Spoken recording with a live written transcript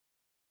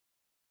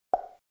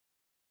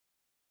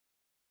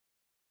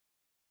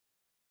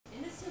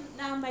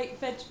now make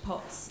veg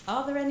pots.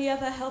 Are there any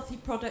other healthy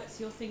products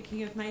you're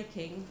thinking of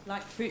making,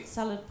 like fruit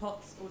salad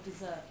pots or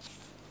desserts?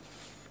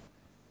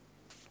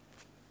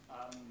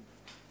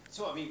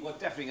 So, I mean, we're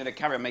definitely going to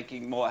carry on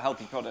making more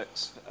healthy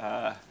products.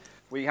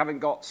 We haven't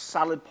got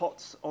salad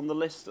pots on the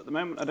list at the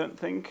moment, I don't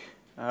think.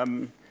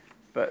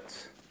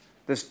 But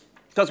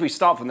as we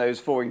start from those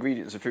 4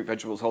 ingredients of fruit,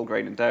 vegetables, whole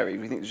grain and dairy,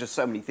 we think there's just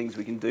so many things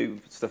we can do.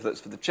 Stuff that's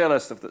for the chiller,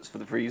 stuff that's for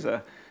the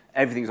freezer.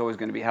 Everything's always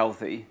going to be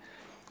healthy.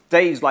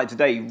 Days like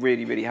today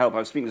really, really help. I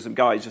was speaking to some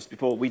guys just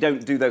before. We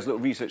don't do those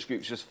little research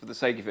groups just for the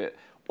sake of it.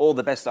 All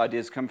the best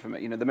ideas come from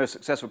it. You know, the most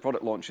successful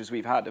product launches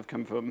we've had have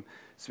come from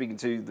speaking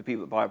to the people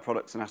that buy our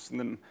products and asking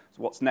them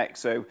what's next.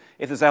 So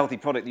if there's a healthy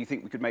product that you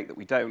think we could make that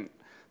we don't,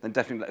 then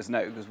definitely let us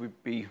know, because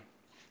we'd be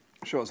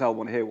sure as hell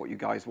want to hear what you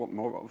guys want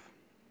more of.